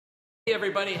Hey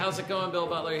everybody, how's it going? Bill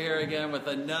Butler here again with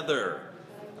another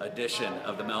edition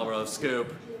of the Melrose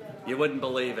Scoop. You wouldn't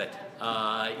believe it.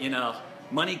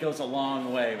 Money goes a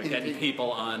long way with getting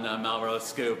people on Melrose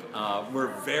Scoop.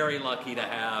 We're very lucky to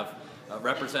have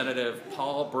Representative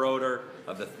Paul Brodeur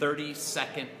of the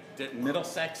 32nd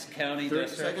Middlesex County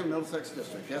District. 32nd Middlesex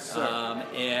District, yes sir.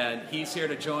 And he's here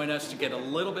to join us to get a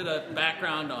little bit of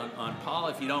background on Paul.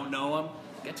 If you don't know him,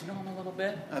 get to know him a little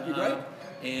bit. That'd be great.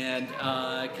 And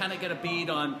kind of get a beat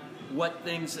on what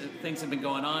things have been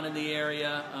going on in the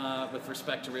area with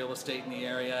respect to real estate in the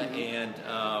area and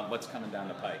what's coming down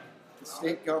the pike. The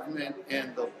state government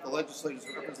and the legislators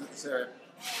who represent this area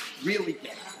really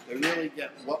get it. They really get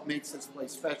what makes this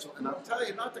place special. And I'll tell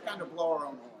you, not to kind of blow our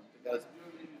own horn, because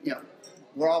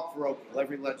we're all parochial.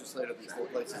 Every legislator thinks their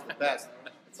place is the best.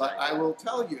 But I will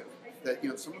tell you that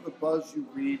some of the buzz you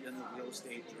read in the real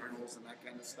estate journals and that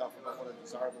kind of stuff about what a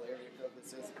desirable area code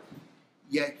this is,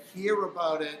 you hear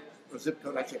about it, or zip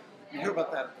code, actually, you hear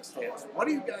about that at the stands. What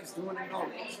are you guys doing in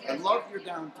Melrose? I love your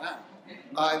downtown.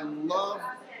 I love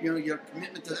your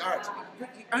commitment to the arts.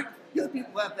 You're the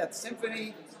people at that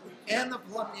symphony and the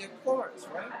Columbia Chorus,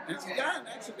 right? And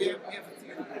actually we have a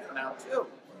theater group now too.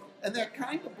 And they're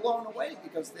kind of blown away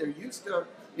because they're used to,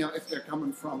 if they're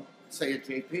coming from, say, a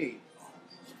JP,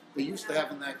 they're used to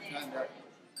having that kind of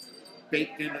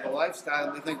baked into the lifestyle,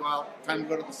 and they think, well, time to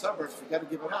go to the suburbs, we got to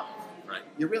give it up. Right.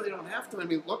 You really don't have to. I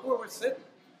mean, look where we're sitting.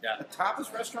 Yeah. The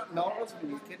toppest restaurant in Melrose. I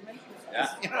mean, are you kidding me?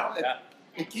 Yeah.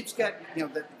 It keeps getting,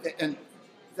 and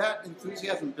that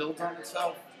enthusiasm builds on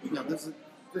itself.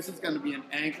 This is going to be an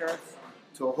anchor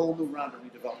to a whole new round of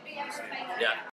redevelopment. Yeah.